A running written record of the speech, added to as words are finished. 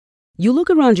You look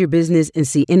around your business and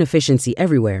see inefficiency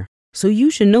everywhere, so you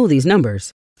should know these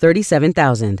numbers.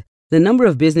 37,000. The number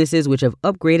of businesses which have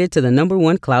upgraded to the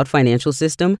 #1 cloud financial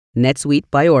system, NetSuite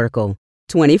by Oracle.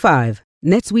 25.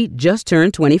 NetSuite just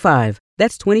turned 25.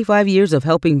 That's 25 years of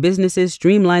helping businesses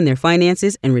streamline their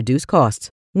finances and reduce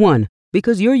costs. 1.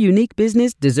 Because your unique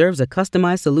business deserves a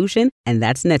customized solution, and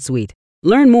that's NetSuite.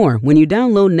 Learn more when you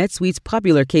download NetSuite's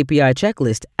popular KPI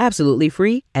checklist absolutely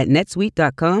free at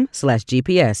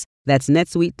netsuite.com/GPS. That's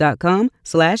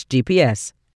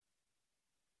netsuite.com/GPS.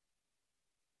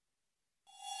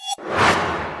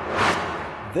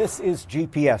 This is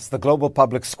GPS, the Global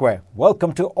Public Square.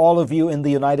 Welcome to all of you in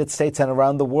the United States and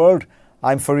around the world.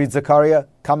 I'm Fareed Zakaria,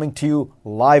 coming to you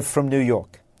live from New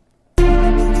York.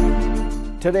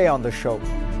 Today on the show,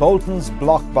 Bolton's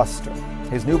blockbuster.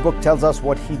 His new book tells us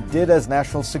what he did as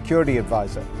National Security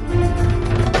Advisor.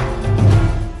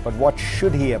 But what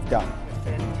should he have done?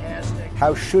 Fantastic.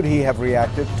 How should he have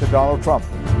reacted to Donald Trump?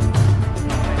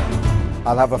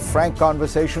 I'll have a frank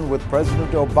conversation with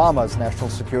President Obama's National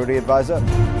Security Advisor,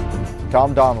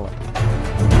 Tom Donilon.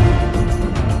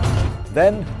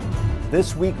 Then,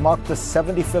 this week marked the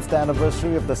 75th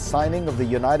anniversary of the signing of the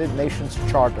United Nations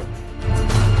Charter.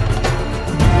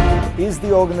 Is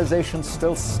the organization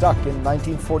still stuck in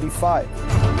 1945?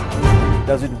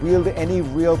 Does it wield any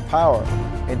real power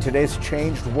in today's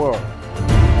changed world?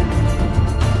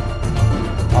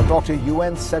 I'll talk to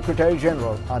UN Secretary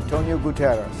General Antonio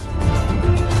Guterres.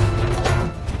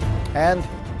 And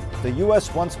the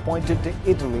U.S. once pointed to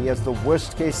Italy as the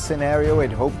worst-case scenario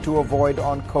it hoped to avoid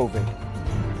on COVID.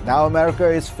 Now America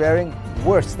is faring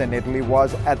worse than Italy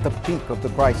was at the peak of the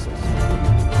crisis.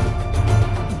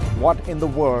 What in the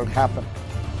world happened?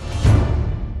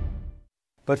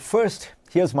 But first,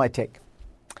 here's my take.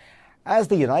 As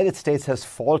the United States has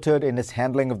faltered in its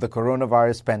handling of the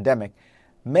coronavirus pandemic,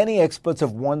 many experts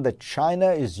have warned that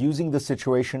China is using the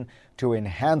situation to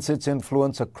enhance its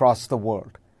influence across the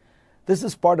world. This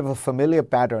is part of a familiar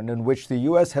pattern in which the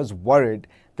U.S. has worried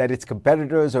that its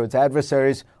competitors or its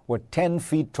adversaries were 10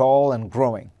 feet tall and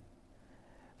growing.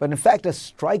 But in fact, a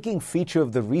striking feature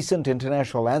of the recent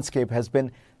international landscape has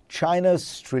been China's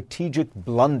strategic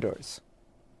blunders.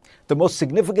 The most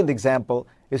significant example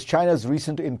is China's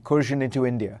recent incursion into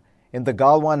India in the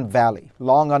Galwan Valley,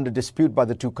 long under dispute by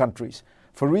the two countries.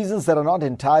 For reasons that are not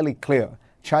entirely clear,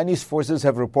 Chinese forces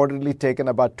have reportedly taken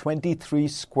about 23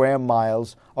 square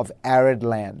miles of arid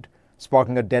land,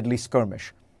 sparking a deadly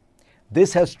skirmish.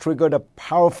 This has triggered a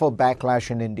powerful backlash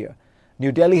in India.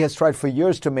 New Delhi has tried for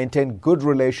years to maintain good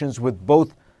relations with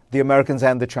both the Americans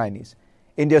and the Chinese.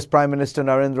 India's Prime Minister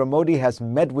Narendra Modi has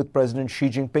met with President Xi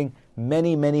Jinping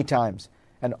many times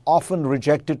and often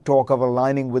rejected talk of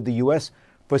aligning with the U.S.,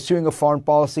 pursuing a foreign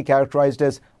policy characterized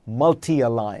as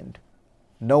multi-aligned.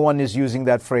 No one is using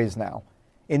that phrase now.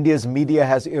 India's media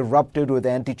has erupted with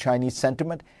anti-Chinese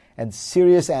sentiment, and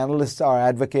serious analysts are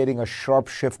advocating a sharp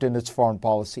shift in its foreign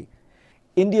policy.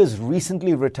 India's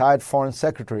recently retired Foreign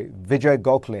Secretary, Vijay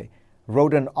Gokhale,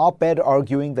 wrote an op-ed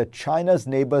arguing that China's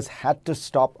neighbors had to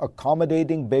stop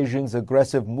accommodating Beijing's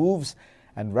aggressive moves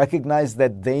and recognize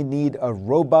that they need a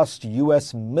robust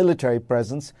U.S. military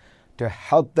presence to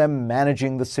help them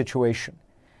managing the situation.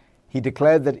 He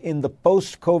declared that in the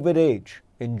post-COVID age,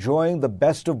 enjoying the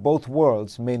best of both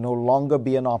worlds may no longer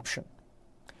be an option.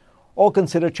 Or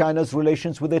consider China's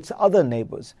relations with its other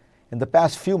neighbors. In the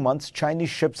past few months, Chinese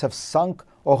ships have sunk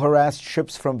or harassed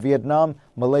ships from Vietnam,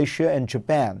 Malaysia, and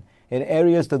Japan in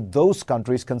areas that those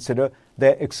countries consider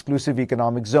their exclusive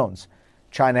economic zones.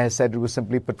 China has said it was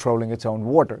simply patrolling its own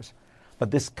waters.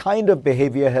 But this kind of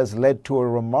behavior has led to a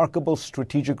remarkable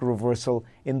strategic reversal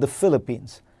in the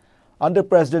Philippines. Under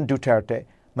President Duterte,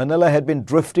 Manila had been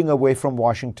drifting away from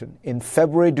Washington. In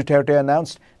February, Duterte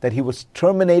announced that he was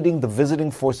terminating the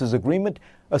Visiting Forces Agreement,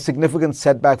 a significant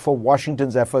setback for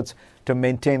Washington's efforts to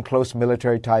maintain close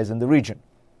military ties in the region.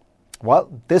 Well,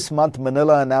 this month,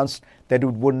 Manila announced that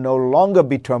it would no longer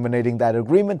be terminating that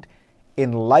agreement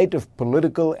in light of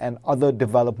political and other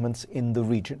developments in the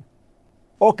region.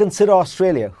 Or consider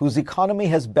Australia, whose economy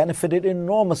has benefited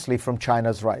enormously from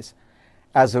China's rise.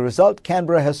 As a result,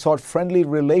 Canberra has sought friendly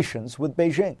relations with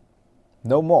Beijing.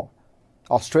 No more.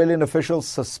 Australian officials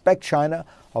suspect China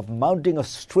of mounting a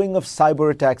string of cyber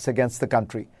attacks against the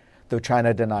country, though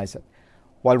China denies it.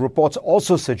 While reports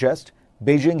also suggest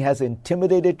Beijing has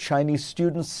intimidated Chinese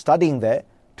students studying there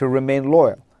to remain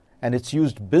loyal, and it's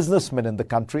used businessmen in the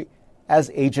country as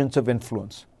agents of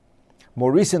influence.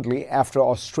 More recently, after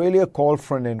Australia called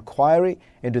for an inquiry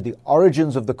into the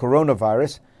origins of the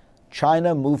coronavirus,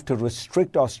 China moved to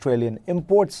restrict Australian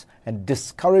imports and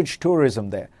discourage tourism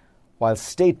there, while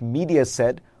state media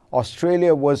said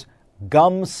Australia was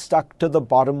Gum stuck to the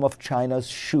bottom of China's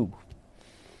shoe.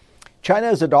 China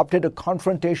has adopted a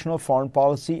confrontational foreign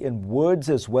policy in words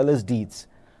as well as deeds.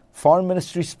 Foreign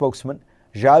Ministry spokesman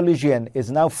Zhao Lijian is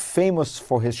now famous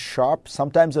for his sharp,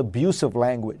 sometimes abusive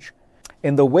language.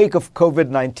 In the wake of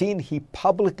COVID-19, he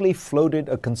publicly floated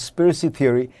a conspiracy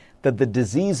theory that the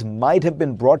disease might have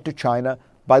been brought to China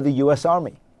by the U.S.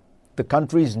 Army. The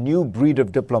country's new breed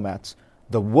of diplomats,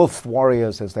 the wolf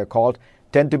warriors as they're called,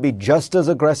 tend to be just as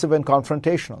aggressive and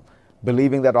confrontational,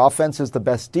 believing that offense is the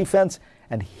best defense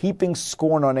and heaping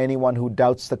scorn on anyone who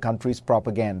doubts the country's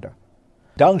propaganda.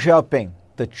 Deng Xiaoping,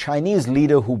 the Chinese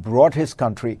leader who brought his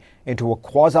country into a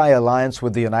quasi-alliance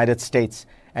with the United States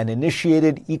and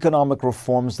initiated economic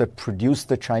reforms that produced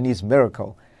the Chinese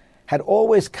miracle, had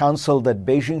always counseled that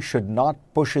Beijing should not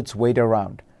push its weight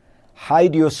around.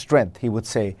 Hide your strength, he would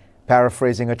say,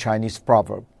 paraphrasing a Chinese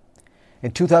proverb.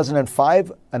 In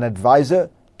 2005, an advisor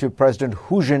to President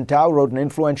Hu Jintao wrote an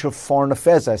influential foreign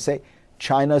affairs essay,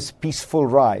 China's Peaceful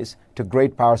Rise to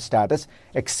Great Power Status,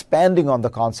 expanding on the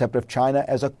concept of China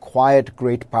as a quiet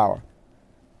great power.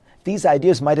 These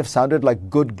ideas might have sounded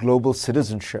like good global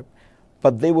citizenship,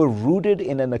 but they were rooted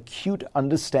in an acute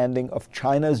understanding of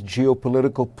China's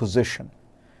geopolitical position.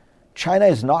 China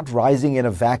is not rising in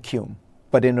a vacuum,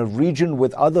 but in a region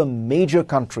with other major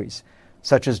countries,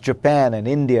 such as Japan and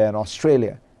India and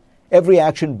Australia. Every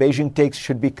action Beijing takes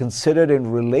should be considered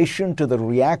in relation to the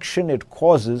reaction it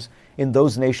causes in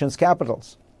those nations'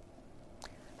 capitals.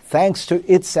 Thanks to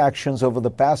its actions over the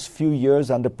past few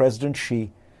years under President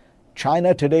Xi,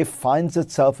 China today finds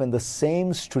itself in the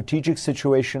same strategic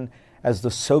situation as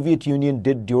the Soviet Union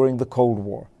did during the Cold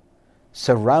War,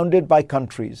 surrounded by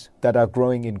countries that are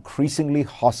growing increasingly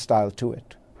hostile to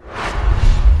it.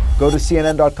 Go to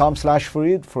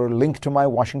cnn.com/Fareed for a link to my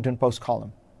Washington Post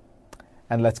column.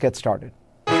 And let's get started.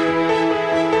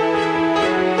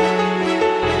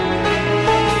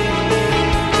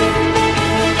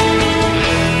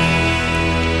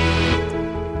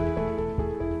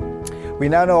 We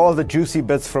now know all the juicy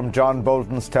bits from John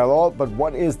Bolton's tell-all, but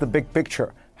what is the big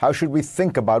picture? How should we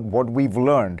think about what we've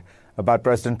learned about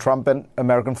President Trump and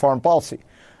American foreign policy?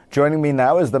 Joining me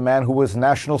now is the man who was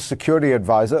National Security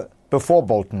Advisor before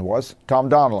Bolton was, Tom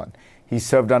Donilon. He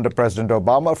served under President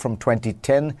Obama from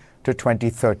 2010 to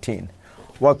 2013.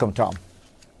 Welcome, Tom.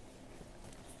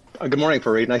 Good morning,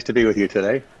 Fareed. Nice to be with you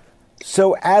today.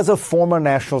 So as a former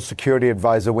National Security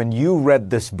Advisor, when you read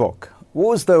this book,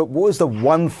 what was the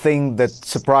one thing that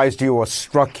surprised you or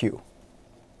struck you?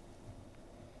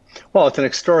 Well, it's an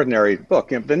extraordinary book.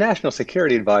 The National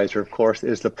Security Advisor, of course,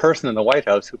 is the person in the White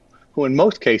House who in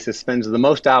most cases spends the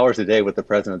most hours a day with the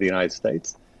President of the United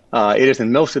States. It is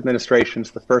in most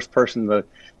administrations the first person that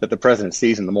the president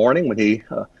sees in the morning when he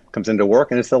comes into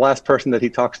work, and it's the last person that he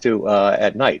talks to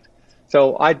at night.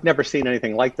 So I'd never seen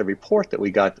anything like the report that we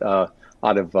got out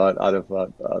of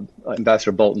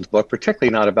Ambassador Bolton's book,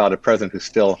 particularly not about a president who's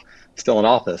still in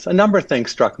office. A number of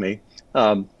things struck me.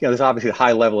 There's obviously a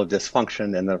high level of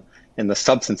dysfunction, and the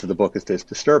substance of the book is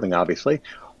disturbing, obviously.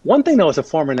 One thing, though, as a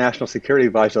former National Security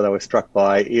Advisor that I was struck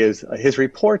by is his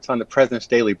reports on the President's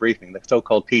Daily Briefing, the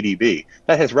so-called PDB.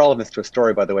 That has relevance to a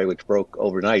story, by the way, which broke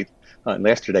overnight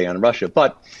yesterday on Russia.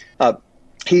 But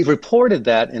he reported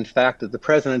that, in fact, that the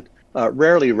President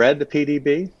rarely read the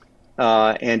PDB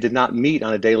and did not meet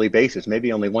on a daily basis,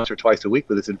 maybe only once or twice a week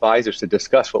with his advisors to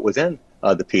discuss what was in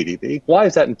the PDB. Why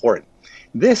is that important?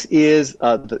 This is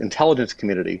the intelligence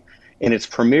community in its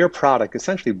premier product,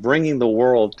 essentially bringing the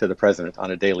world to the president on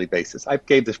a daily basis. I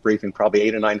gave this briefing probably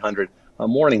 800 or 900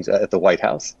 mornings at the White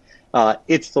House.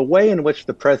 It's the way in which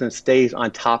the president stays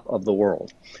on top of the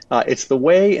world. It's the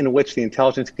way in which the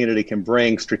intelligence community can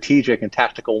bring strategic and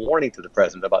tactical warning to the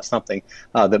president about something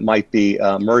that might be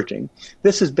emerging.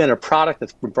 This has been a product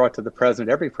that's been brought to the president,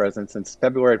 every president, since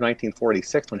February of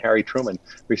 1946 when Harry Truman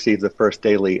received the first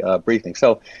daily briefing.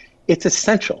 So it's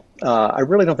essential. I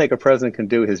really don't think a president can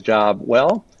do his job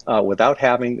well without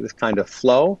having this kind of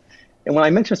flow. And when I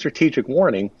mention strategic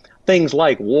warning, things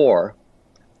like war,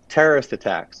 terrorist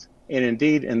attacks, and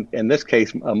indeed, in this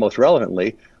case, most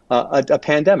relevantly, a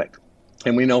pandemic.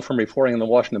 And we know from reporting in the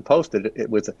Washington Post that it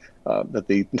was that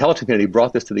the intelligence community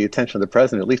brought this to the attention of the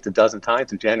president at least a dozen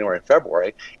times in January and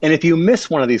February. And if you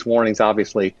miss one of these warnings,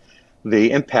 obviously,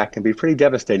 the impact can be pretty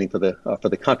devastating for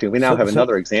the country. We now have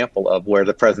another example of where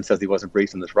the president says he wasn't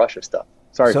briefed on this Russia stuff.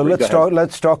 Sorry. So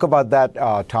let's talk about that,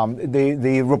 Tom.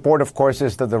 The report, of course,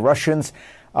 is that the Russians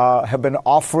have been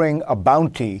offering a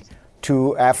bounty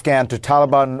to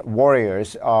Taliban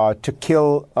warriors to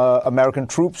kill American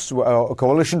troops,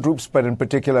 coalition troops, but in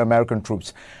particular American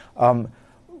troops.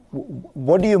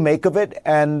 What do you make of it,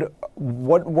 and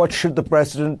what should the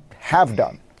president have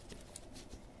done?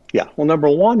 Yeah. Well, number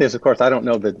one is, of course, I don't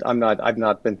know that I've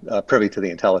not been privy to the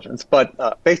intelligence,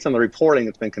 but based on the reporting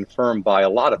that's been confirmed by a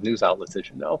lot of news outlets, as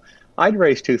you know, I'd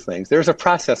raise two things. There's a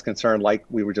process concern, like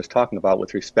we were just talking about,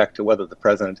 with respect to whether the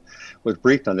president was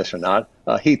briefed on this or not.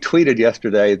 He tweeted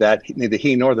yesterday that neither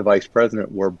he nor the vice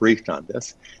president were briefed on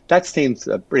this. That seems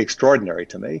pretty extraordinary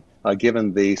to me,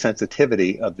 given the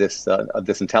sensitivity of this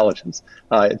intelligence.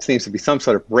 It seems to be some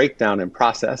sort of breakdown in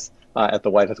process at the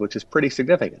White House, which is pretty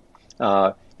significant.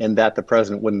 In that the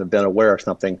president wouldn't have been aware of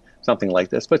something like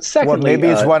this. But secondly, maybe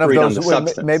it's one of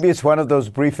those. Maybe it's one of those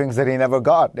briefings that he never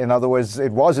got. In other words,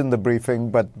 it was in the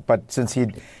briefing, but since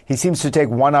he seems to take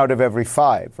one out of every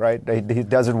five, right? He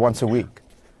does it once a week.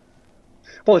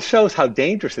 Well, it shows how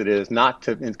dangerous it is not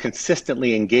to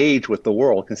consistently engage with the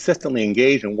world, consistently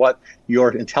engage in what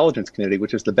your intelligence community,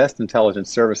 which is the best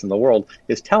intelligence service in the world,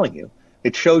 is telling you.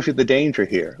 It shows you the danger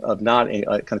here of not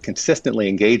kind of consistently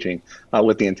engaging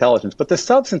with the intelligence. But the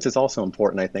substance is also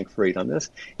important, I think, Fareed, on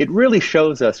this. It really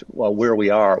shows us where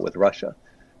we are with Russia.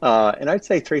 And I'd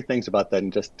say three things about that in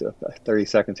just 30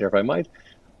 seconds here, if I might.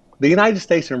 The United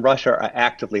States and Russia are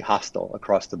actively hostile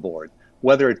across the board,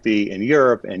 whether it be in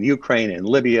Europe and Ukraine and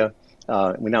Libya.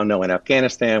 We now know in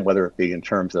Afghanistan, whether it be in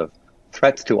terms of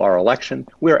threats to our election,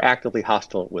 we are actively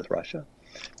hostile with Russia.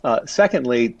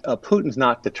 Secondly, Putin's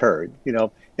not deterred. You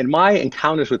know, in my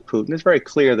encounters with Putin, it's very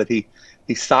clear that he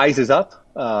sizes up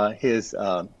his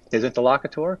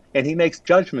interlocutor, and he makes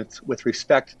judgments with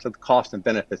respect to the cost and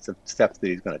benefits of steps that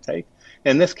he's going to take.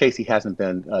 In this case, he hasn't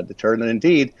been deterred. And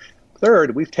indeed,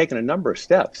 third, we've taken a number of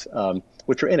steps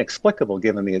which are inexplicable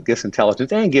given this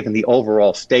intelligence and given the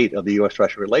overall state of the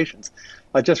U.S.-Russia relations.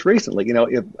 Just recently, you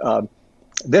know,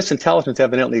 this intelligence,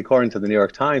 evidently, according to the New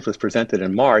York Times, was presented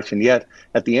in March, and yet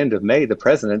at the end of May, the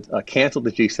president canceled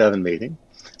the G7 meeting,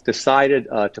 decided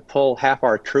to pull half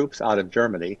our troops out of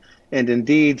Germany, and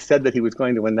indeed said that he was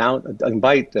going to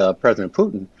invite President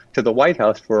Putin to the White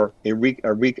House for a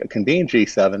reconvened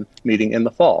G7 meeting in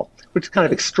the fall, which is kind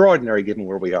of extraordinary given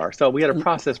where we are. So we had a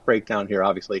process breakdown here,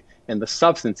 obviously, and the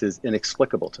substance is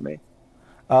inexplicable to me.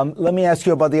 Let me ask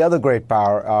you about the other great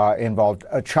power involved,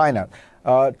 China.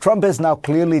 Trump has now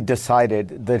clearly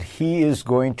decided that he is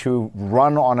going to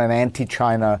run on an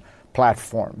anti-China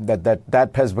platform,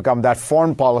 that has become, that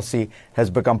foreign policy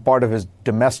has become part of his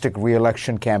domestic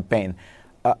re-election campaign.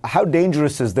 How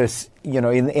dangerous is this, you know,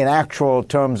 in actual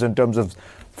terms, in terms of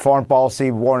foreign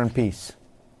policy, war and peace?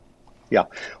 Yeah,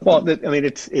 well, I mean,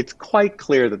 it's quite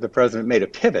clear that the president made a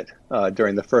pivot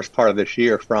during the first part of this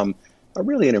year from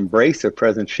really an embrace of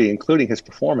President Xi, including his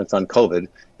performance on COVID,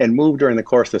 and moved during the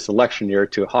course of this election year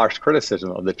to harsh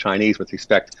criticism of the Chinese with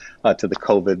respect to the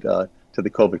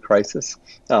COVID crisis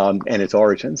and its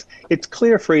origins. It's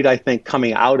clear, Fareed, I think,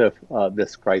 coming out of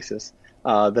this crisis,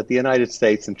 that the United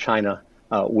States and China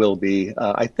will be,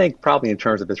 I think, probably in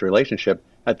terms of its relationship,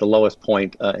 at the lowest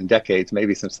point in decades,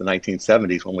 maybe since the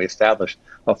 1970s, when we established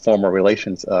formal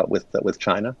relations with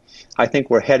China. I think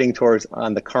we're heading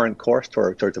on the current course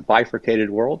towards a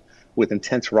bifurcated world with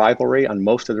intense rivalry on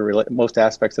most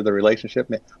aspects of the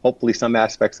relationship, hopefully some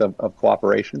aspects of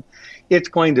cooperation. It's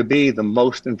going to be the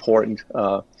most important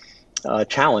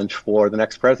challenge for the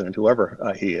next president,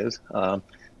 whoever he is,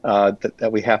 that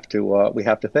we have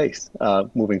to face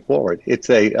moving forward. It's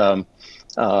there's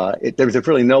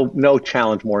really no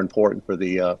challenge more important for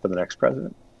the next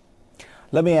president.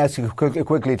 Let me ask you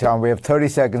quickly, Tom. We have 30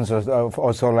 seconds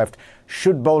or so left.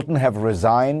 Should Bolton have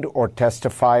resigned or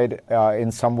testified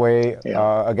in some way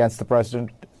against the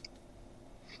president?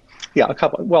 Yeah, a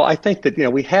couple. Well, I think that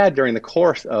we had during the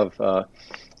course of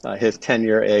his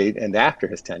tenure and after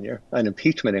his tenure an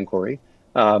impeachment inquiry.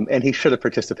 And he should have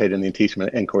participated in the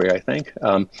impeachment inquiry, I think.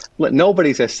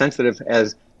 Nobody's as sensitive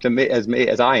as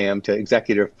I am to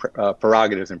executive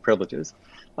prerogatives and privileges.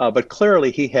 But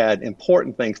clearly he had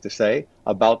important things to say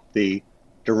about the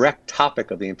direct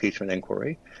topic of the impeachment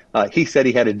inquiry. He said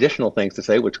he had additional things to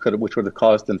say, which would have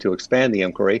caused them to expand the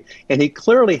inquiry. And he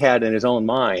clearly had in his own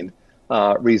mind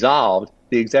resolved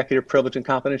the executive privilege and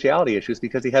confidentiality issues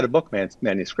because he had a book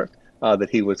manuscript that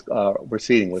he was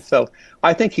proceeding with. So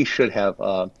I think he should have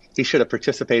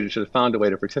participated, should have found a way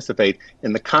to participate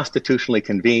in the constitutionally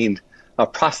convened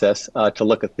process to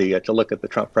look at the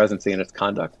Trump presidency and its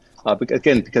conduct. Because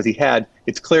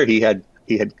it's clear he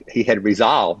had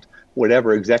resolved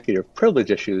whatever executive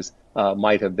privilege issues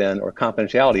might have been, or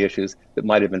confidentiality issues that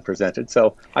might have been presented.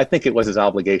 So I think it was his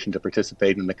obligation to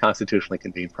participate in the constitutionally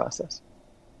convened process.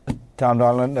 Tom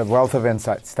Donilon, a wealth of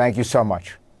insights. Thank you so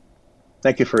much.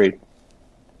 Thank you, Fareed.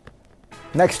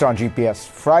 Next on GPS,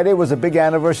 Friday was a big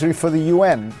anniversary for the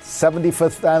UN,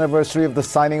 75th anniversary of the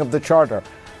signing of the Charter.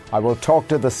 I will talk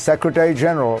to the Secretary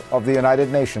General of the United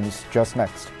Nations just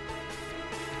next.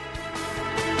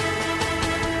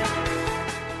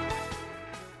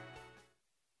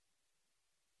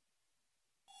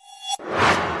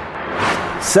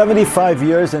 "75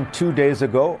 years and 2 days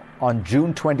ago, on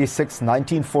June 26,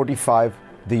 1945,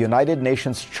 the United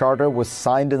Nations Charter was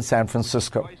signed in San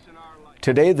Francisco.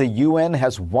 Today, the UN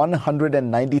has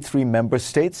 193 member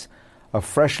states, a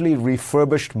freshly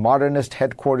refurbished modernist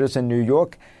headquarters in New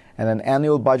York, and an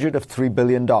annual budget of $3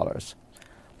 billion.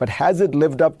 But has it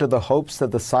lived up to the hopes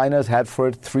that the signers had for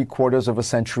it 3/4 of a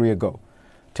century ago?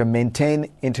 To maintain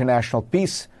international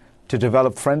peace, to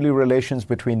develop friendly relations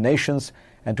between nations,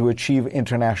 and to achieve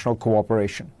international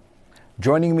cooperation.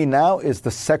 Joining me now is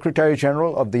the Secretary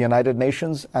General of the United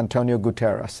Nations, Antonio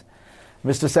Guterres.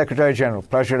 Mr. Secretary General,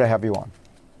 pleasure to have you on.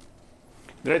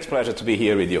 Great pleasure to be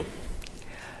here with you.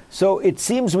 So it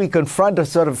seems we confront a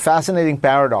sort of fascinating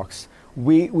paradox.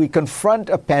 We confront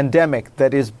a pandemic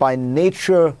that is by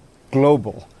nature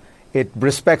global. It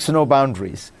respects no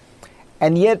boundaries.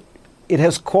 And yet it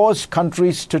has caused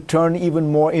countries to turn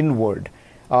even more inward.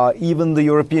 Even the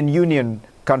European Union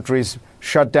countries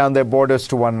shut down their borders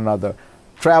to one another.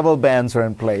 Travel bans are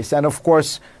in place. And of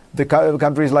course, the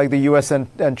countries like the US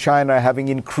and China are having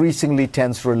increasingly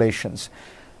tense relations.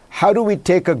 How do we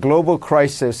take a global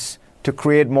crisis to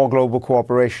create more global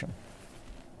cooperation?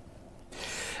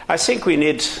 I think we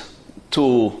need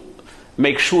to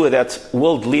make sure that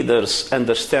world leaders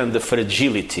understand the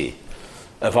fragility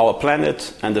of our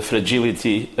planet and the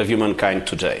fragility of humankind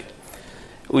today.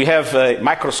 We have a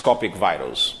microscopic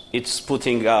virus. It's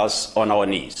putting us on our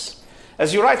knees.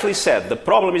 As you rightly said, the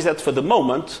problem is that for the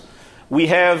moment, we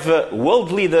have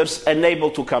world leaders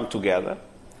unable to come together.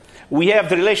 We have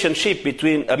the relationship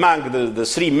among the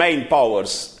three main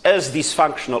powers as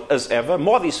dysfunctional as ever,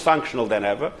 more dysfunctional than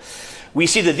ever. We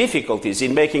see the difficulties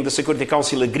in making the Security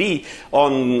Council agree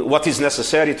on what is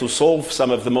necessary to solve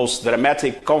some of the most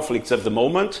dramatic conflicts of the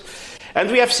moment. And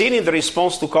we have seen in the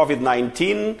response to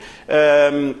COVID-19,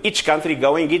 each country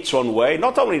going its own way,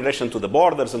 not only in relation to the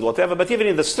borders and whatever, but even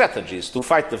in the strategies to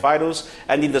fight the virus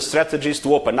and in the strategies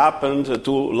to open up and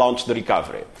to launch the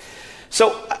recovery.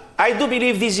 So I do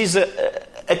believe this is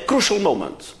a crucial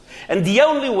moment. And the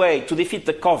only way to defeat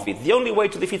the COVID, the only way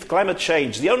to defeat climate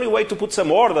change, the only way to put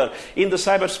some order in the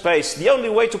cyberspace, the only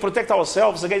way to protect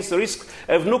ourselves against the risk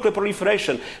of nuclear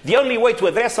proliferation, the only way to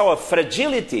address our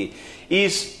fragility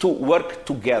is to work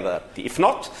together. If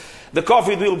not, the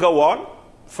COVID will go on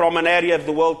from an area of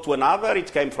the world to another.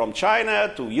 It came from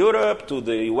China to Europe to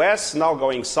the US, now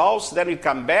going south, then it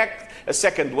come back. A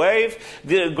second wave,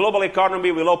 the global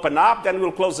economy will open up, then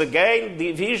will close again,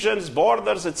 divisions,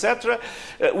 borders, etc.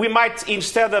 We might,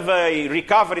 instead of a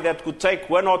recovery that could take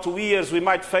 1 or 2 years, we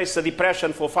might face a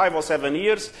depression for 5 or 7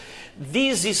 years.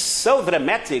 This is so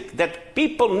dramatic that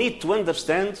people need to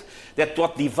understand that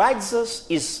what divides us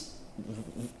is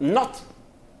not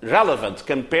relevant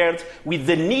compared with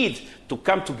the need to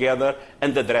come together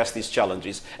and address these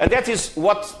challenges. And that is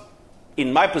what,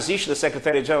 in my position as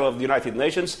Secretary General of the United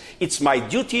Nations, it's my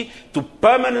duty to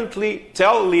permanently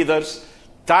tell leaders,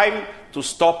 time to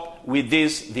stop with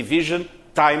this division,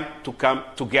 time to come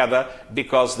together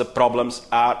because the problems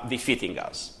are defeating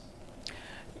us.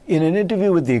 In an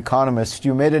interview with The Economist,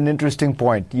 you made an interesting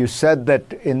point. You said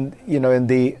that in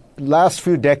the last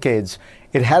few decades,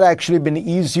 it had actually been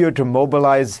easier to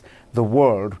mobilize the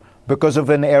world because of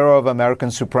an era of American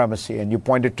supremacy. And you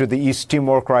pointed to the East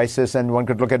Timor crisis, and one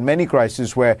could look at many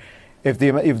crises where if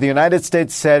the United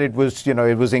States said it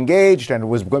was engaged and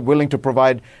was willing to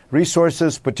provide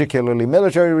resources, particularly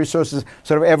military resources,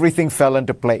 sort of everything fell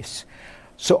into place.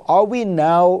 So are we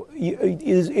now,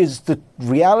 is the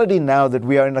reality now that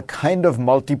we are in a kind of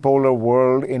multipolar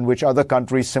world in which other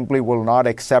countries simply will not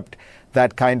accept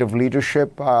that kind of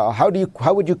leadership? How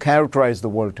would you characterize the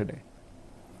world today?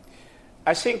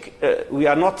 I think we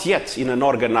are not yet in an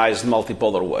organized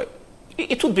multipolar world.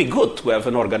 It would be good to have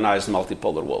an organized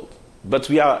multipolar world, but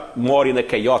we are more in a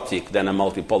chaotic than a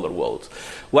multipolar world.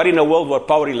 We're in a world where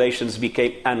power relations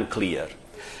became unclear.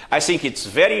 I think it's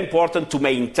very important to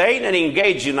maintain and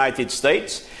engage the United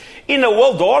States in a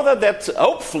world order that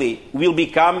hopefully will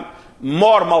become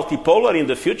more multipolar in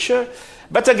the future.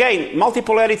 But again,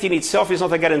 multipolarity in itself is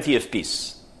not a guarantee of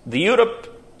peace. The Europe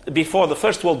before the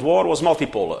First World War was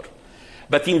multipolar.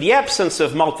 But in the absence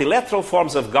of multilateral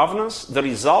forms of governance, the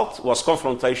result was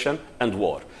confrontation and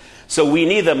war. So we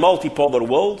need a multipolar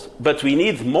world, but we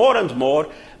need more and more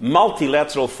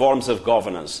multilateral forms of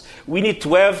governance. We need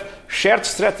to have shared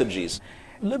strategies.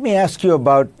 Let me ask you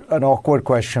about an awkward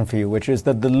question for you, which is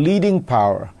that the leading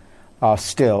power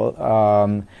still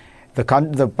the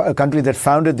country that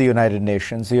founded the United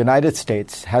Nations, the United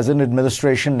States, has an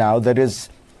administration now that is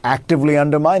actively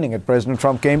undermining it. President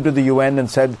Trump came to the UN and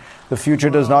said the future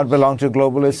does not belong to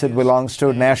globalists, it belongs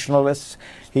to nationalists.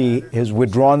 He has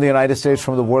withdrawn the United States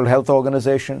from the World Health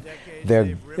Organization.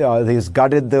 He's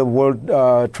gutted the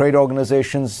World Trade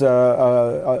Organization's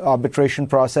arbitration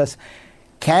process.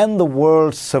 Can the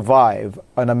world survive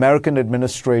an American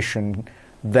administration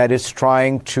that is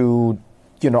trying to,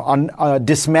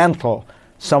 dismantle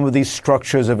some of these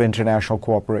structures of international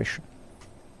cooperation?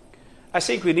 I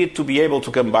think we need to be able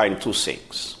to combine two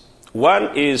things.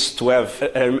 One is to have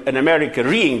an America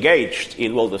re-engaged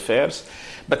in world affairs,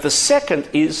 but the second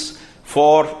is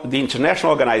for the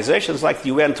international organizations like the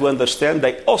UN to understand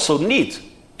they also need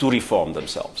to reform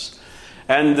themselves.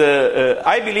 And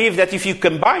I believe that if you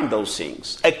combine those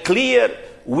things, a clear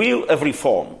will of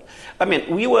reform. I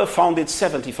mean, we were founded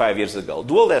 75 years ago.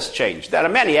 The world has changed. There are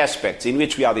many aspects in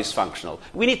which we are dysfunctional.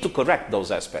 We need to correct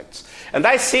those aspects. And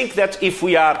I think that if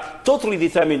we are totally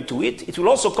determined to it will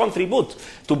also contribute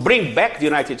to bring back the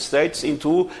United States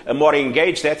into a more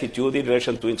engaged attitude in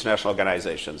relation to international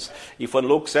organizations. If one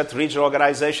looks at regional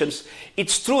organizations,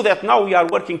 it's true that now we are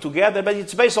working together, but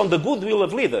it's based on the goodwill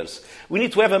of leaders. We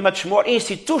need to have a much more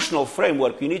institutional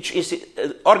framework in which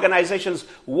organizations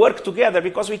work together,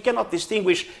 because we cannot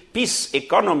distinguish peace,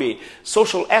 economy,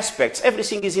 social aspects.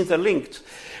 Everything is interlinked.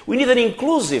 We need an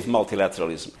inclusive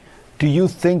multilateralism. Do you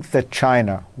think that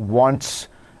China wants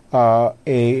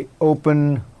a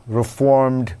open,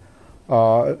 reformed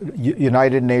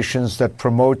United Nations that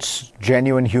promotes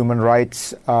genuine human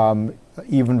rights,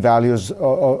 even values,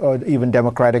 or even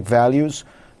democratic values?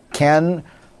 Can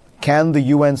the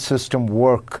UN system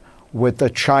work with a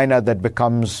China that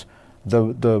becomes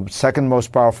the second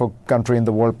most powerful country in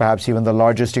the world, perhaps even the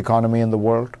largest economy in the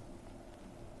world?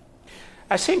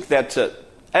 I think that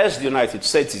as the United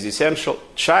States is essential,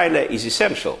 China is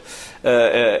essential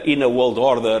in a world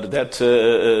order that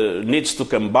needs to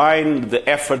combine the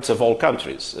efforts of all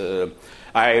countries.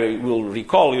 I will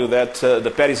recall you that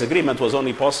the Paris Agreement was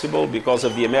only possible because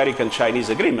of the American-Chinese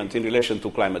agreement in relation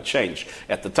to climate change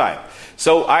at the time.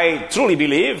 So I truly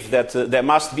believe that there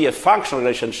must be a functional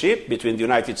relationship between the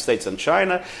United States and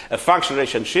China, a functional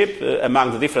relationship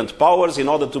among the different powers in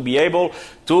order to be able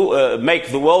to make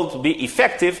the world be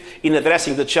effective in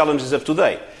addressing the challenges of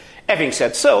today. Having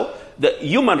said so, the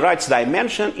human rights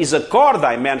dimension is a core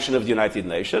dimension of the United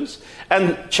Nations,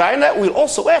 and China will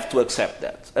also have to accept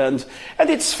that. And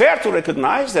it's fair to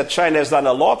recognize that China has done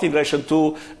a lot in relation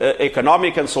to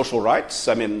economic and social rights.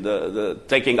 I mean, the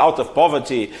taking out of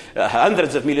poverty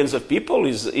hundreds of millions of people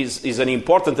is an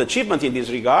important achievement in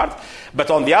this regard. But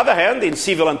on the other hand, in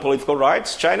civil and political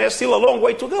rights, China has still a long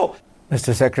way to go.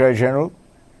 Mr. Secretary General,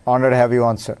 honored to have you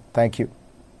on, sir. Thank you.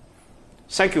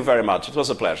 Thank you very much. It was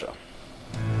a pleasure.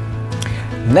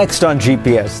 Next on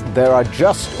GPS, there are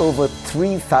just over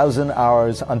 3,000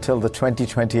 hours until the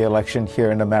 2020 election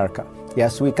here in America.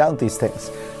 Yes, we count these things.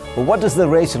 But what does the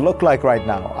race look like right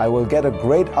now? I will get a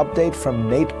great update from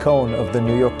Nate Cohn of the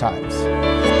New York Times.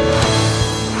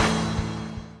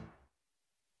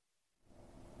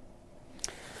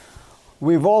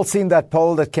 We've all seen that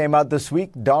poll that came out this week.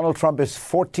 Donald Trump is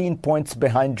 14 points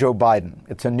behind Joe Biden.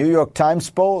 It's a New York Times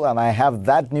poll, and I have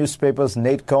that newspaper's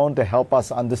Nate Cohn to help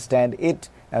us understand it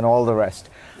and all the rest.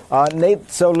 Nate,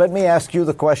 so let me ask you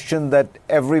the question that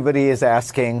everybody is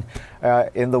asking,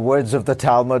 in the words of the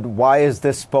Talmud: why is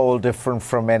this poll different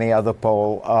from any other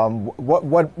poll?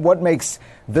 What makes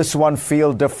this one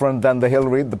feel different than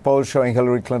the poll showing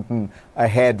Hillary Clinton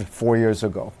ahead 4 years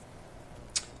ago?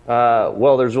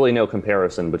 Well, there's really no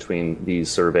comparison between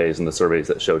these surveys and the surveys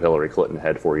that showed Hillary Clinton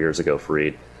ahead 4 years ago,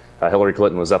 Fareed. Hillary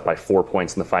Clinton was up by 4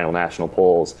 points in the final national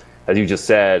polls. As you just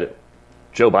said,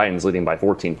 Joe Biden's leading by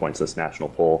 14 points in this national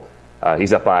poll.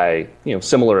 He's up by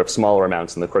similar, if smaller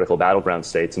amounts in the critical battleground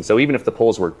states. And so even if the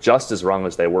polls were just as wrong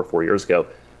as they were 4 years ago,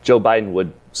 Joe Biden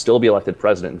would still be elected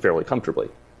president and fairly comfortably.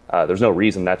 There's no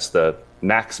reason that's the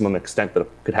maximum extent that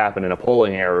could happen in a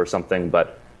polling error or something,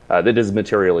 but that is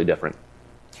materially different.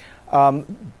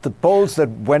 The polls that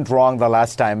went wrong the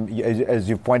last time, as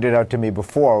you pointed out to me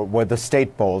before, were the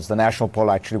state polls. The national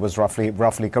poll actually was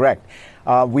roughly correct.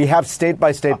 We have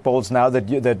state-by-state polls now that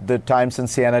the Times and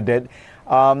Siena did.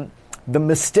 The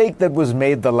mistake that was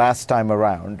made the last time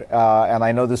around, and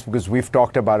I know this because we've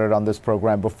talked about it on this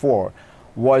program before,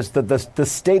 was that the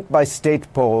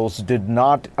state-by-state polls did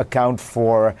not account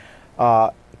for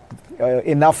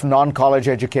enough non-college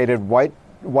educated white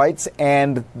whites,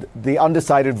 and the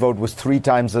undecided vote was 3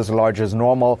 times as large as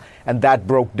normal, and that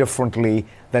broke differently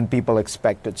than people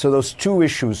expected. So those two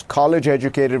issues, college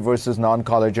educated versus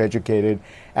non-college educated,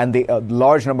 and the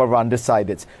large number of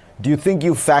undecideds, do you think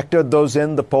you factored those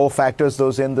in, the poll factors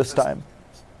those in this time?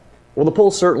 Well, the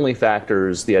poll certainly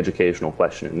factors the educational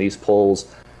question. In these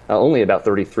polls, only about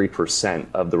 33%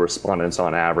 of the respondents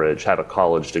on average have a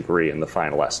college degree in the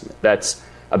final estimate. That's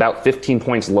about 15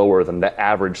 points lower than the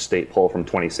average state poll from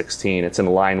 2016. It's in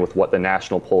line with what the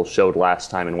national poll showed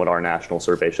last time and what our national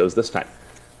survey shows this time.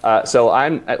 So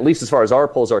I'm, at least as far as our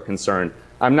polls are concerned,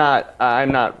 I'm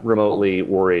not remotely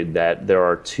worried that there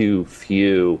are too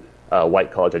few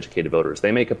white college-educated voters.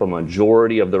 They make up a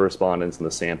majority of the respondents in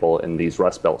the sample in these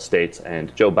Rust Belt states,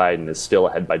 and Joe Biden is still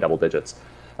ahead by double digits.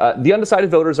 The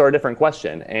undecided voters are a different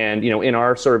question. And, in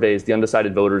our surveys, the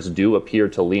undecided voters do appear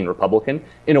to lean Republican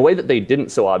in a way that they didn't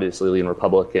so obviously lean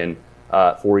Republican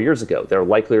 4 years ago. They're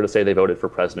likelier to say they voted for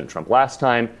President Trump last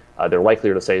time. They're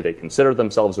likelier to say they consider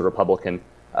themselves a Republican.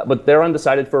 But they're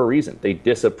undecided for a reason. They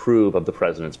disapprove of the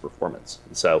president's performance.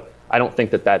 And so I don't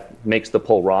think that makes the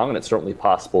poll wrong, and it's certainly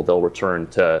possible they'll return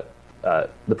to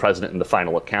the president in the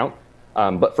final account.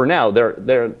 But for now,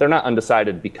 they're not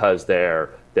undecided because they're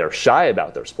shy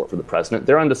about their support for the president.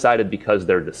 They're undecided because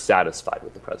they're dissatisfied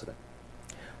with the president.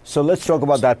 So let's talk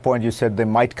about that point. You said they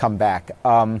might come back.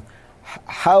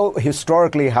 How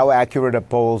accurate are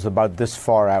polls about this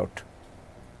far out?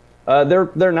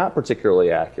 They're not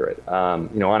particularly accurate.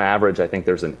 On average, I think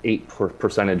there's an 8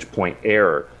 percentage point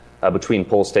error between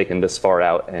polls taken this far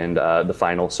out and the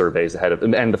final surveys ahead of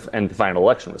and the final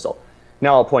election result.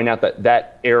 Now, I'll point out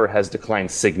that error has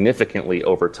declined significantly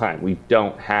over time. We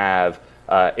don't have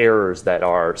errors that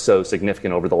are so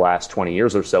significant over the last 20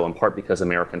 years or so, in part because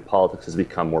American politics has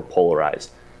become more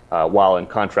polarized. While in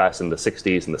contrast in the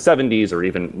 60s and the 70s, or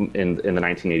even in the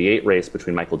 1988 race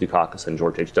between Michael Dukakis and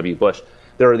George H.W. Bush,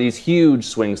 there are these huge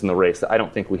swings in the race that I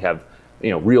don't think we have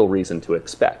real reason to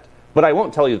expect. But I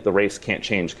won't tell you that the race can't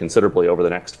change considerably over the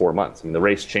next 4 months. I mean, the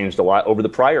race changed a lot over the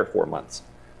prior 4 months.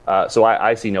 So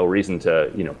I see no reason to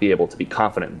be able to be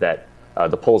confident that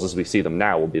the polls as we see them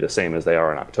now will be the same as they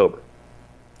are in October.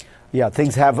 Yeah,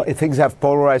 things have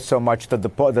polarized so much that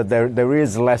there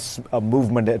is less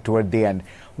movement toward the end.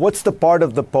 What's the part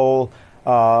of the poll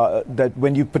that,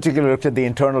 when you particularly looked at the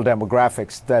internal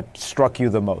demographics, that struck you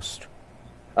the most?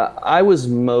 I was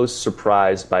most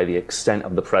surprised by the extent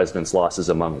of the president's losses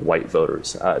among white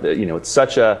voters.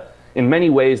 It's in many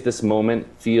ways, this moment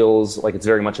feels like it's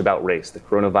very much about race. The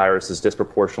coronavirus has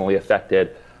disproportionately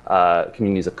affected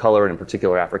communities of color, and in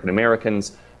particular African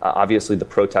Americans. Obviously, the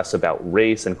protests about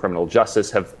race and criminal justice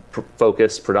have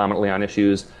focused predominantly on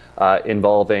issues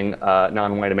involving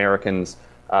non-white Americans.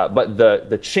 But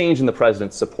the change in the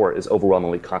president's support is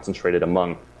overwhelmingly concentrated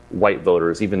among white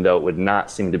voters, even though it would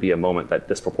not seem to be a moment that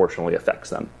disproportionately affects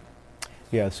them.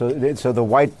 Yeah, so the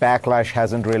white backlash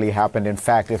hasn't really happened. In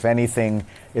fact, if anything,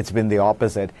 it's been the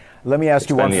opposite. Let me ask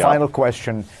you one final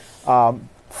question.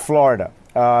 Florida.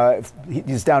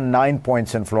 He's down 9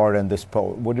 points in Florida in this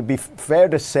poll. Would it be fair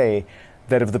to say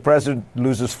that if the president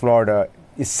loses Florida,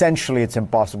 essentially it's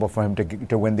impossible for him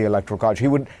to win the Electoral College? He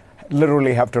would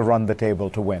literally have to run the table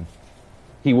to win.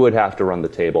 He would have to run the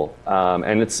table.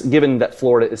 And it's given that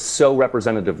Florida is so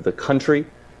representative of the country,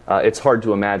 it's hard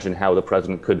to imagine how the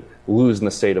president could lose in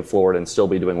the state of Florida and still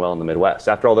be doing well in the Midwest.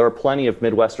 After all, there are plenty of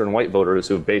Midwestern white voters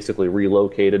who have basically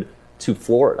relocated to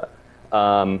Florida.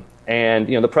 And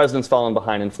the president's fallen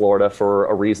behind in Florida for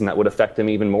a reason that would affect him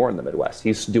even more in the Midwest.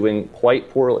 He's doing quite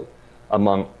poorly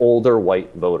among older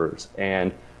white voters.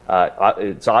 And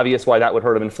it's obvious why that would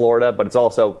hurt him in Florida, but it's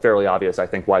also fairly obvious, I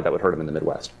think, why that would hurt him in the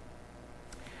Midwest.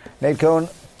 Nate Cohn,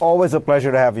 always a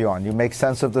pleasure to have you on. You make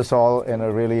sense of this all in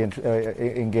a really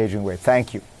engaging way.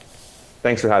 Thank you.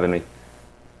 Thanks for having me.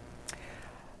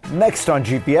 Next on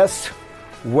GPS,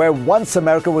 where once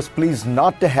America was pleased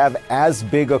not to have as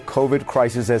big a COVID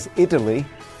crisis as Italy,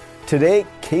 today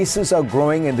cases are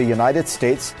growing in the United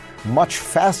States much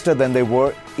faster than they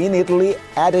were in Italy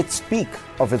at its peak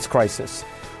of its crisis.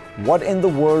 What in the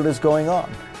world is going on?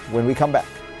 When we come back.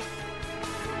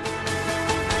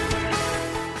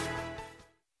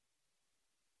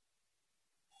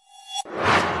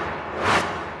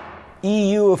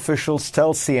 EU officials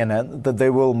tell CNN that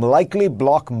they will likely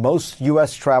block most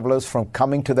U.S. travelers from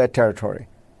coming to their territory.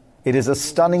 It is a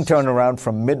stunning turnaround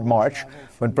from mid-March,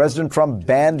 when President Trump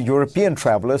banned European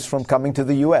travelers from coming to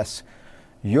the U.S.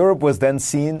 Europe was then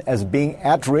seen as being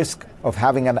at risk of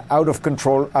having an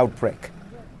out-of-control outbreak.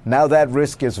 Now that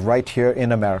risk is right here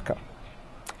in America.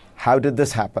 How did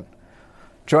this happen?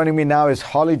 Joining me now is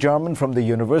Holly German from the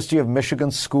University of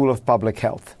Michigan School of Public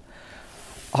Health.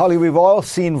 Holly, we've all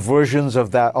seen versions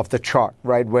of the chart,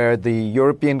 right, where the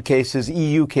European cases,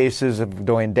 EU cases have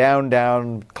going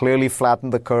down, clearly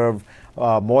flattened the curve,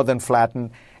 more than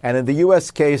flattened. And in the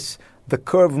US case, the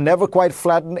curve never quite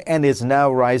flattened and is now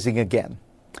rising again.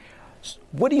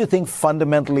 What do you think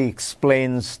fundamentally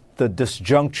explains the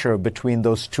disjuncture between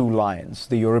those two lines,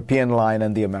 the European line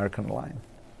and the American line?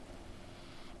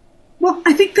 Well,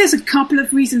 I think there's a couple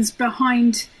of reasons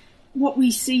behind what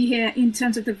we see here in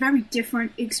terms of the very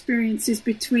different experiences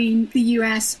between the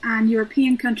US and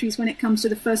European countries when it comes to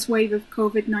the first wave of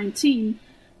COVID-19.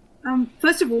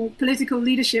 First of all, political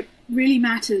leadership really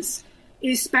matters,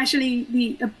 especially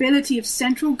the ability of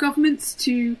central governments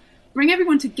to bring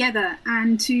everyone together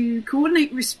and to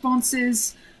coordinate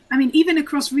responses, even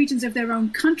across regions of their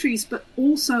own countries, but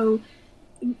also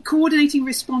coordinating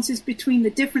responses between the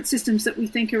different systems that we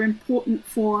think are important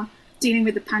for dealing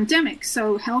with the pandemic.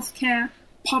 So healthcare,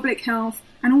 public health,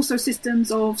 and also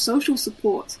systems of social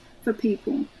support for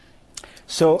people.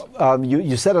 So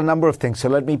you said a number of things, so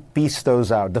let me piece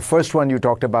those out. The first one you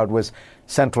talked about was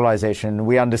centralization.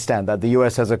 We understand that the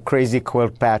U.S. has a crazy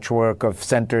quilt patchwork of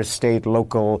center, state,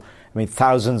 local,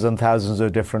 thousands and thousands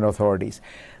of different authorities.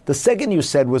 The second you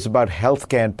said was about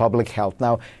healthcare and public health.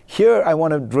 Now, here I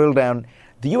want to drill down.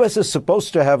 The U.S. is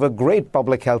supposed to have a great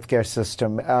public health care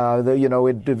system.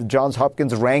 Johns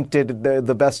Hopkins ranked it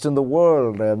the best in the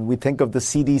world. We think of the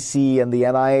CDC and the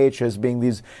NIH as being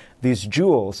these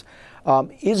jewels.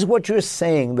 Is what you're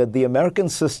saying that the American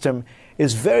system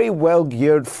is very well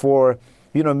geared for,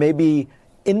 maybe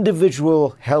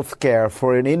individual health care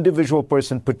for an individual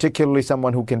person, particularly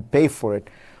someone who can pay for it,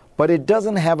 but it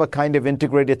doesn't have a kind of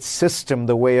integrated system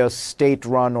the way a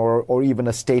state-run or even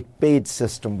a state-paid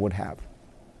system would have?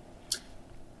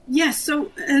 Yes,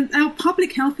 so our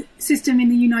public health system in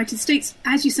the United States,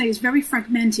 as you say, is very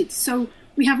fragmented. So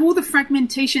we have all the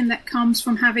fragmentation that comes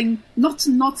from having lots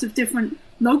and lots of different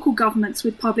local governments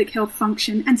with public health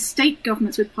function and state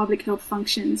governments with public health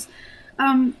functions.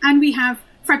 And we have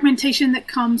fragmentation that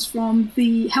comes from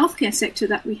the healthcare sector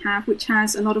that we have, which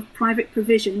has a lot of private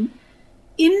provision.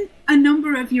 In a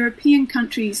number of European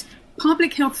countries,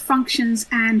 public health functions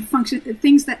and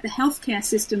things that the healthcare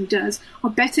system does are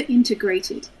better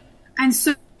integrated. And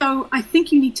so I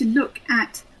think you need to look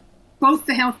at both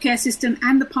the healthcare system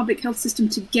and the public health system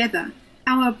together.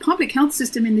 Our public health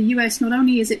system in the US, not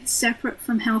only is it separate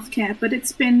from healthcare, but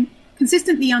it's been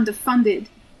consistently underfunded.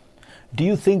 Do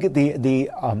you think the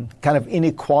kind of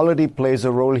inequality plays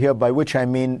a role here, by which I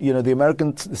mean, the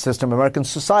American system, American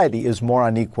society is more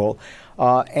unequal.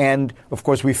 And, of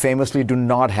course, we famously do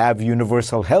not have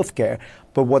universal health care.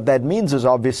 But what that means is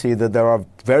obviously that there are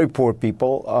very poor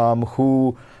people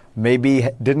who maybe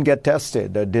didn't get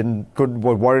tested,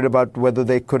 were worried about whether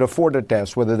they could afford a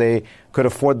test, whether they could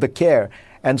afford the care.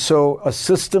 And so a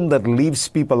system that leaves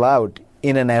people out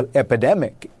in an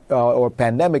epidemic or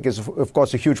pandemic is, of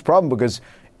course, a huge problem, because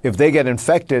if they get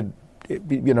infected,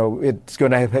 it's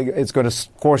going to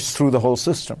course through the whole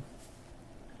system.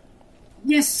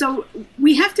 Yes, so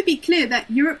we have to be clear that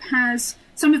Europe has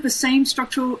some of the same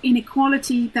structural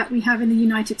inequality that we have in the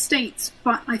United States,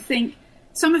 but I think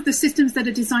some of the systems that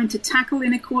are designed to tackle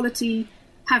inequality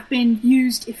have been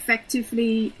used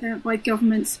effectively by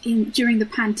governments during the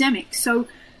pandemic. So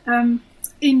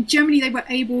in Germany, they were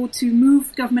able to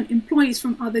move government employees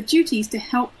from other duties to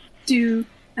help do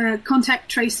contact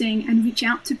tracing and reach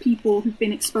out to people who've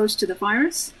been exposed to the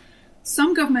virus.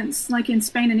 Some governments, like in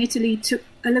Spain and Italy, took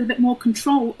a little bit more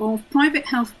control of private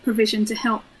health provision to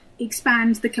help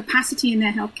expand the capacity in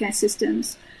their healthcare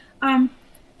systems.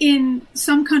 In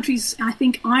some countries, I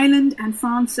think Ireland and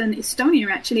France and Estonia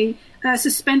actually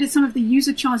suspended some of the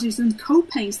user charges and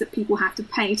co-pays that people have to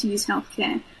pay to use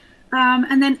healthcare.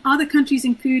 And then other countries,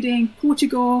 including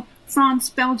Portugal,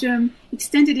 France, Belgium,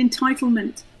 extended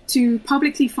entitlement to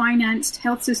publicly financed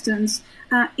health systems,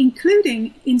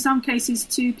 including, in some cases,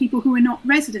 to people who are not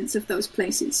residents of those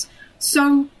places.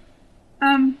 So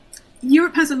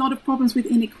Europe has a lot of problems with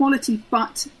inequality,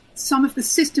 but some of the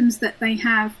systems that they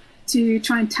have to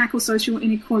try and tackle social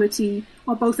inequality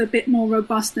are both a bit more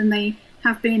robust than they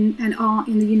have been and are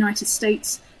in the United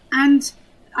States. And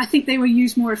I think they were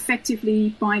used more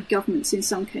effectively by governments in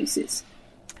some cases.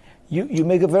 You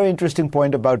make a very interesting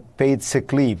point about paid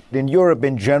sick leave. In Europe,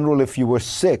 in general, if you were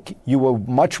sick, you were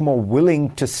much more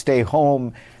willing to stay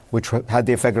home, which had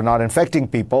the effect of not infecting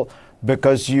people,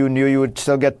 because you knew you would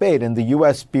still get paid. In the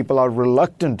U.S., people are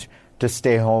reluctant to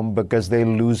stay home because they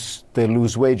lose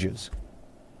wages.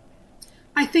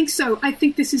 I think so. I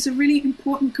think this is a really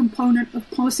important component of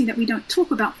policy that we don't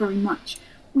talk about very much.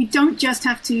 We don't just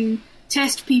have to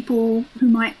test people who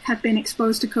might have been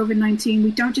exposed to COVID-19.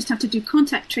 We don't just have to do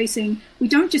contact tracing. We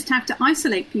don't just have to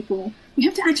isolate people. We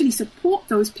have to actually support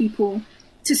those people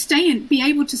to be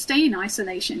able to stay in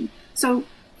isolation. So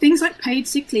things like paid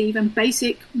sick leave and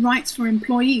basic rights for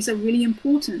employees are really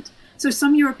important. So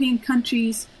some European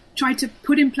countries try to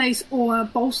put in place or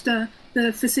bolster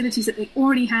the facilities that they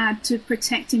already had to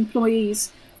protect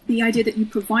employees. The idea that you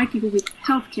provide people with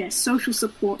healthcare, social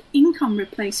support, income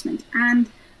replacement, and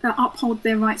uphold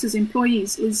their rights as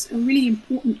employees is a really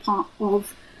important part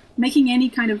of making any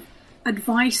kind of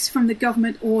advice from the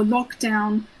government or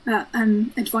lockdown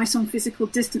and advice on physical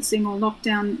distancing or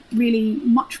lockdown really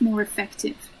much more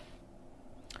effective.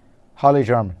 Holly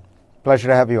German, pleasure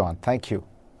to have you on. Thank you.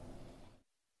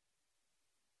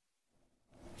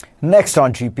 Next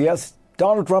on GPS,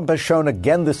 Donald Trump has shown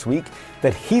again this week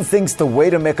that he thinks the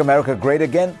way to make America great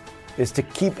again is to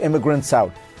keep immigrants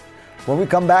out. When we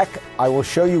come back, I will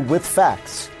show you with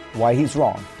facts why he's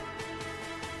wrong.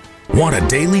 Want a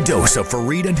daily dose of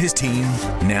Fareed and his team?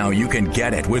 Now you can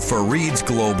get it with Fareed's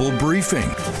Global Briefing,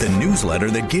 the newsletter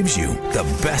that gives you the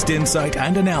best insight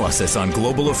and analysis on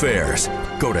global affairs.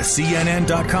 Go to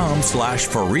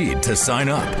cnn.com/Fareed to sign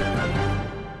up.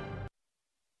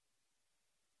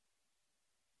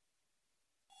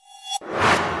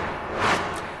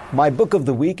 My book of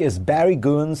the week is Barry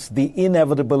Guen's The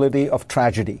Inevitability of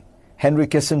Tragedy, Henry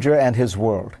Kissinger and His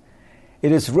World.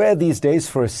 It is rare these days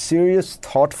for a serious,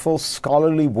 thoughtful,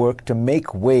 scholarly work to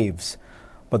make waves,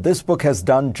 but this book has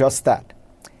done just that.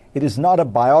 It is not a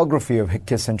biography of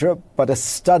Kissinger, but a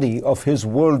study of his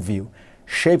worldview,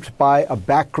 shaped by a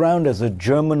background as a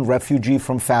German refugee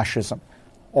from fascism,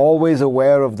 always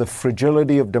aware of the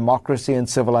fragility of democracy and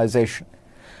civilization.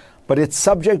 But its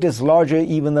subject is larger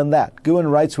even than that.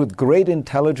 Guen writes with great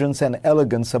intelligence and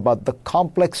elegance about the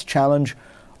complex challenge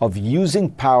of using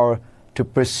power to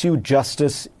pursue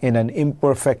justice in an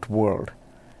imperfect world.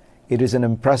 It is an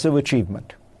impressive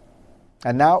achievement.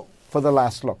 And now for the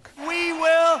last look. We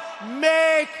will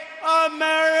make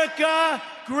America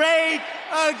great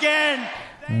again.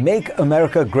 Make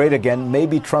America great again may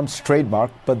be Trump's trademark,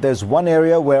 but there's one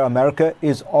area where America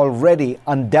is already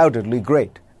undoubtedly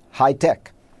great: high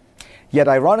tech. Yet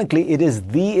ironically, it is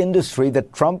the industry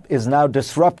that Trump is now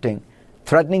disrupting,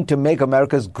 threatening to make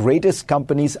America's greatest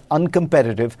companies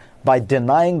uncompetitive by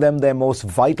denying them their most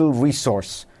vital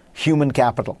resource, human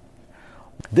capital.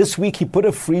 This week, he put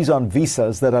a freeze on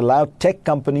visas that allowed tech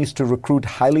companies to recruit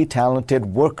highly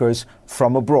talented workers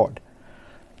from abroad.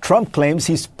 Trump claims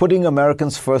he's putting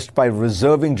Americans first by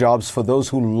reserving jobs for those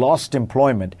who lost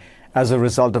employment as a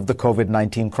result of the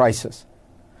COVID-19 crisis.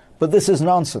 But this is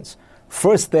nonsense.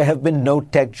 First, there have been no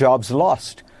tech jobs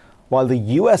lost. While the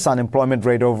U.S. unemployment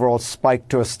rate overall spiked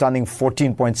to a stunning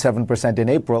 14.7% in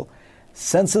April,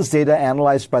 census data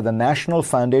analyzed by the National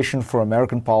Foundation for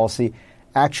American Policy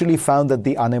actually found that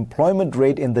the unemployment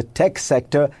rate in the tech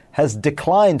sector has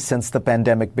declined since the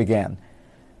pandemic began.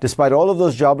 Despite all of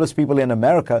those jobless people in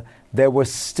America, there were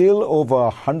still over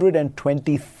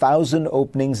 120,000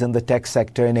 openings in the tech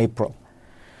sector in April.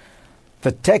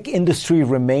 The tech industry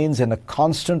remains in a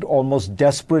constant, almost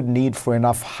desperate need for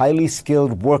enough highly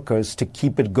skilled workers to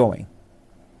keep it going.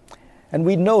 And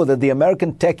we know that the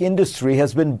American tech industry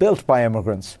has been built by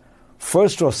immigrants.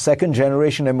 First or second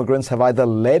generation immigrants have either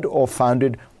led or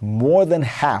founded more than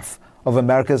half of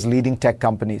America's leading tech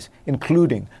companies,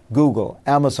 including Google,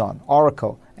 Amazon,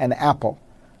 Oracle, and Apple.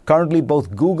 Currently,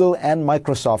 both Google and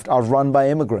Microsoft are run by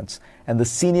immigrants, and the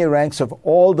senior ranks of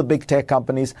all the big tech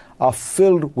companies are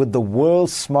filled with the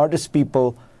world's smartest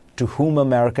people to whom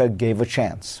America gave a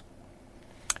chance.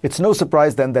 It's no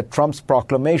surprise then that Trump's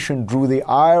proclamation drew the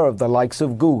ire of the likes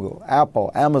of Google,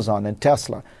 Apple, Amazon, and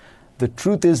Tesla. The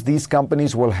truth is these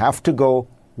companies will have to go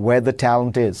where the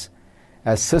talent is.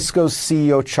 As Cisco's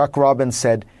CEO Chuck Robbins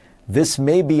said, this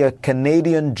may be a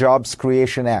Canadian Jobs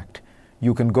Creation Act.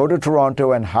 You can go to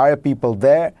Toronto and hire people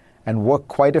there and work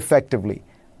quite effectively.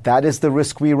 That is the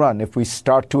risk we run if we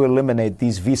start to eliminate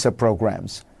these visa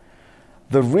programs.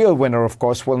 The real winner, of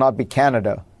course, will not be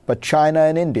Canada, but China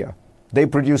and India. They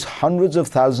produce hundreds of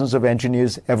thousands of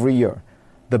engineers every year.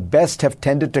 The best have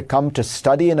tended to come to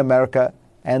study in America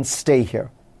and stay here.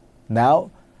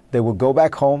 Now, they will go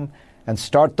back home and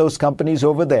start those companies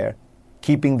over there,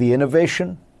 keeping the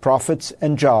innovation, profits,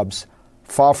 and jobs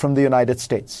far from the United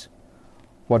States.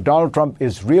 What Donald Trump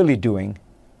is really doing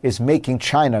is making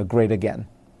China great again.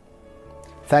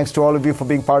 Thanks to all of you for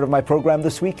being part of my program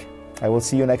this week. I will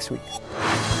see you next week.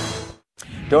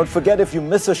 Don't forget, if you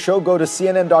miss a show, go to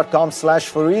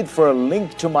cnn.com/Fareed for a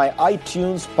link to my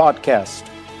iTunes podcast.